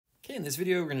Okay, in this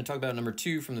video, we're going to talk about number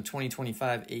 2 from the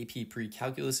 2025 AP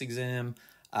Precalculus exam.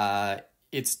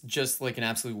 It's just like an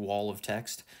absolute wall of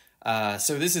text.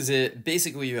 So this is it.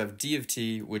 Basically, you have d of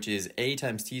t, which is a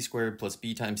times t squared plus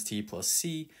b times t plus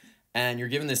c. And you're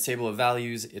given this table of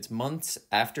values. It's months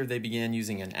after they began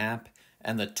using an app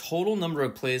and the total number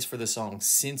of plays for the song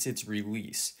since its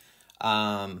release.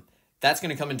 That's going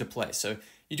to come into play. So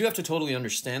you do have to totally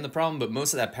understand the problem, but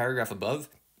most of that paragraph above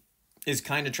is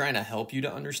kind of trying to help you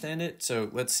to understand it.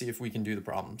 So let's see if we can do the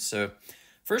problem. So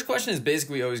first question is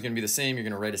basically always going to be the same. You're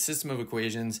going to write a system of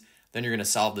equations, then you're going to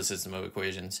solve the system of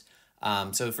equations.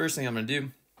 So the first thing I'm going to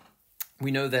do,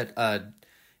 we know that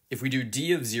if we do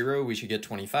d of 0, we should get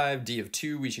 25, d of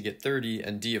 2, we should get 30,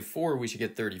 and d of 4, we should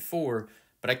get 34.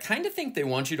 But I kind of think they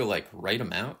want you to like write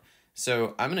them out.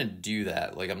 So I'm going to do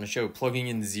that. Like I'm going to show plugging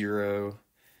in 0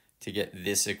 to get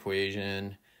this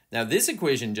equation. Now, this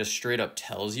equation just straight up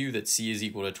tells you that c is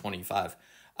equal to 25.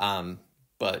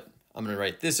 But I'm going to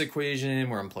write this equation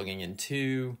where I'm plugging in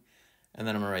 2. And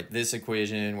then I'm going to write this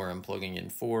equation where I'm plugging in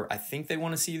 4. I think they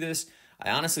want to see this.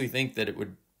 I honestly think that it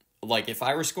would, like if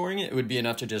I were scoring it, it would be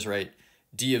enough to just write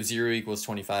d of 0 equals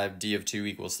 25, d of 2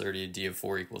 equals 30, d of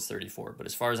 4 equals 34. But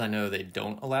as far as I know, they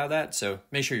don't allow that. So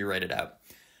make sure you write it out.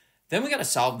 Then we got to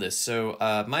solve this. So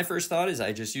my first thought is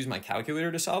I just use my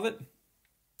calculator to solve it.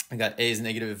 I got a is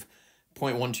negative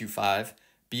 0.125,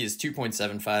 b is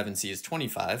 2.75, and c is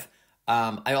 25.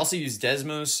 I also used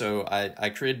Desmos, so I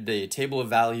created a table of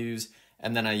values,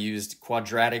 and then I used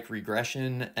quadratic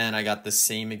regression, and I got the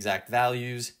same exact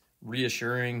values.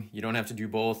 Reassuring, you don't have to do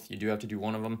both, you do have to do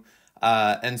one of them.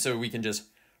 And so we can just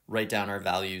write down our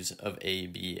values of a,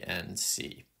 b, and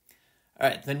c. All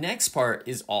right, the next part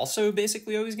is also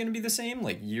basically always going to be the same,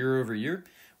 like year over year.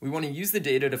 We want to use the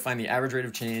data to find the average rate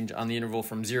of change on the interval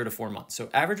from 0 to 4 months. So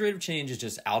average rate of change is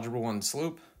just algebra 1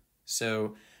 slope.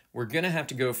 So we're going to have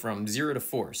to go from 0 to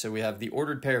 4. So we have the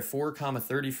ordered pair 4,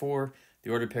 34, the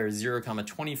ordered pair 0,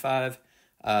 25.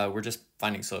 We're just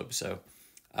finding slope. So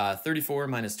 34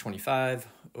 minus 25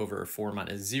 over 4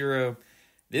 minus 0.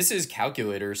 This is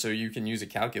calculator, so you can use a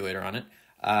calculator on it.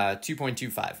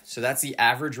 2.25. So that's the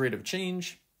average rate of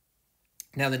change.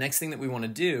 Now the next thing that we want to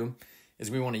do is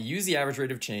we want to use the average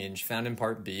rate of change found in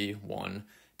part B, 1,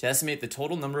 to estimate the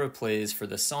total number of plays for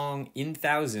the song in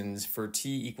thousands for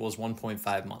t equals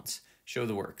 1.5 months. Show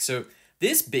the work. So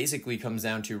this basically comes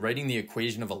down to writing the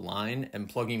equation of a line and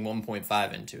plugging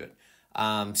 1.5 into it.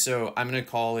 So I'm going to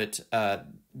call it, the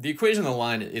equation of the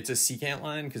line, it's a secant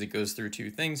line because it goes through two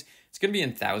things. It's going to be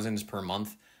in thousands per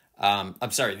month.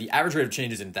 I'm sorry, the average rate of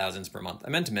change is in thousands per month.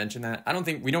 I meant to mention that.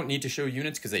 We don't need to show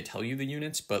units because they tell you the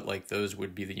units, but like those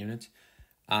would be the units.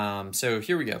 So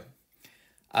here we go.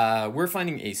 We're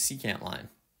finding a secant line.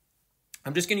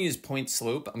 I'm just going to use point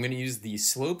slope. I'm going to use the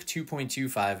slope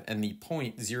 2.25 and the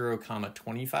point 0,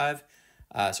 25.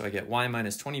 So I get y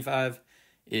minus 25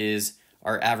 is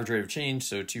our average rate of change,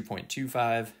 so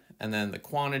 2.25, and then the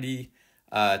quantity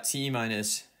t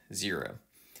minus 0.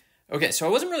 Okay, so I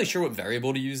wasn't really sure what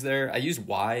variable to use there. I used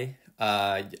y.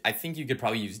 I think you could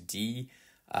probably use d.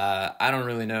 I don't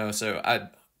really know, so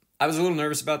I was a little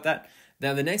nervous about that.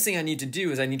 Now, the next thing I need to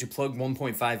do is I need to plug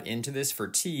 1.5 into this for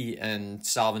t and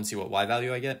solve and see what y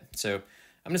value I get. So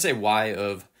I'm going to say y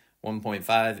of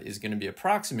 1.5 is going to be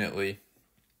approximately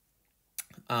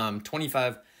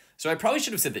 25. So I probably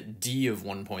should have said that d of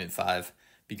 1.5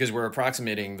 because we're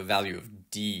approximating the value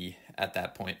of d at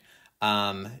that point.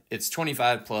 It's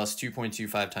 25 plus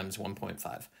 2.25 times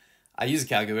 1.5. I use a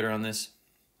calculator on this,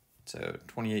 so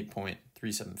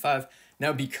 28.375.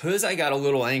 Now, because I got a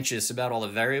little anxious about all the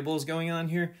variables going on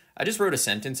here, I just wrote a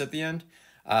sentence at the end.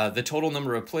 The total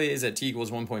number of plays at t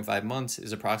equals 1.5 months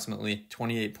is approximately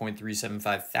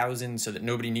 28.375 thousand, so that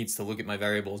nobody needs to look at my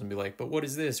variables and be like, but what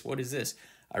is this? What is this?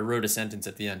 I wrote a sentence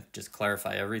at the end, just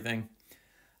clarify everything.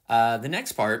 The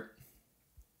next part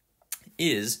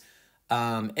is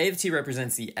A of t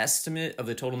represents the estimate of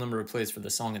the total number of plays for the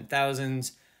song in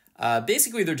thousands.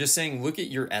 Basically, they're just saying, look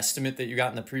at your estimate that you got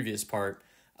in the previous part,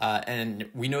 and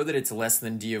we know that it's less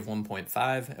than d of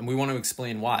 1.5, and we want to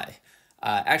explain why.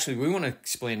 Actually, we want to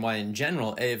explain why, in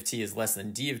general, A of t is less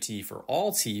than d of t for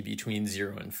all t between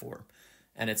 0 and 4.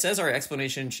 And it says our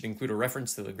explanation should include a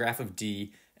reference to the graph of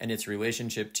d and its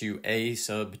relationship to a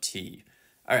sub t.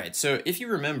 All right, so if you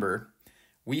remember,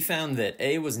 we found that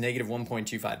a was negative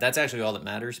 1.25. That's actually all that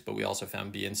matters, but we also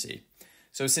found b and c.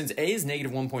 So since a is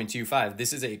negative 1.25,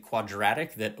 this is a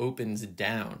quadratic that opens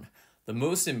down. The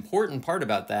most important part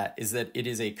about that is that it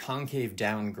is a concave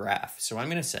down graph. So I'm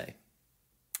going to say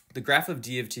the graph of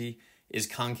d of t is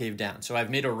concave down. So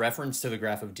I've made a reference to the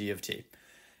graph of d of t.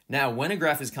 Now, when a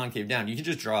graph is concave down, you can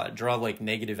just draw it. Draw like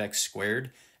negative x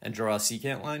squared, and draw a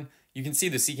secant line, you can see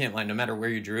the secant line, no matter where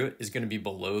you drew it, is going to be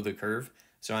below the curve.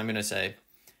 So I'm going to say,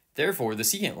 therefore, the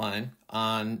secant line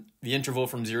on the interval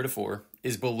from 0 to 4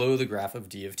 is below the graph of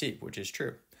d of t, which is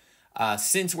true.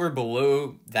 Since we're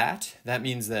below that, that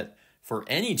means that for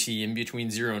any t in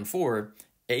between 0 and 4,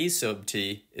 a sub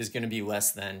t is going to be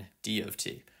less than d of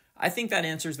t. I think that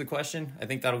answers the question. I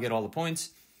think that'll get all the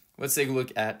points. Let's take a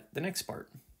look at the next part.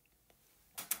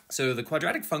 So the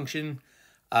quadratic function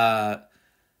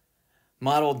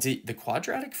model D,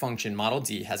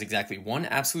 has exactly one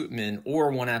absolute min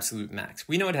or one absolute max.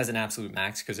 We know it has an absolute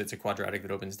max because it's a quadratic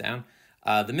that opens down.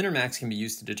 The min or max can be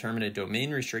used to determine a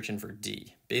domain restriction for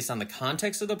D. Based on the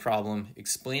context of the problem,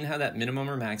 explain how that minimum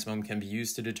or maximum can be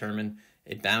used to determine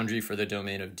a boundary for the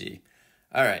domain of D.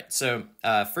 All right, so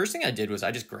first thing I did was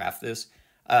I just graphed this.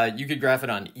 You could graph it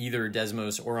on either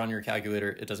Desmos or on your calculator.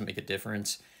 It doesn't make a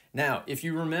difference. Now, if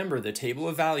you remember, the table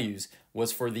of values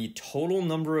was for the total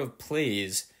number of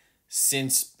plays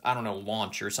since, I don't know,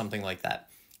 launch or something like that.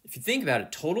 If you think about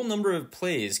it, total number of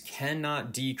plays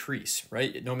cannot decrease,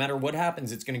 right? No matter what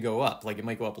happens, it's going to go up. Like it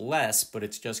might go up less, but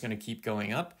it's just going to keep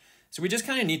going up. So we just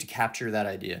kind of need to capture that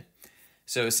idea.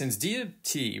 So since d of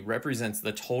t represents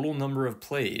the total number of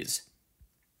plays,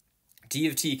 d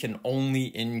of t can only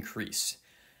increase.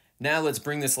 Now let's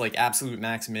bring this like absolute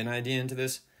max min idea into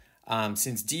this.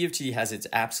 Since d of t has its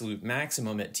absolute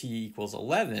maximum at t equals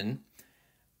 11,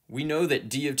 we know that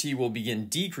d of t will begin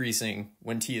decreasing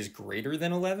when t is greater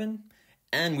than 11,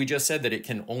 and we just said that it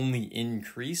can only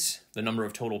increase, the number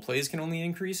of total plays can only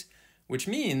increase, which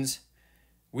means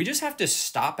we just have to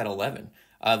stop at 11.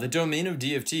 The domain of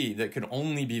d of t that could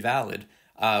only be valid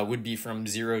would be from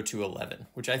 0 to 11,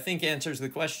 which I think answers the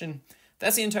question.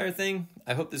 That's the entire thing.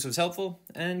 I hope this was helpful,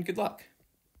 and good luck.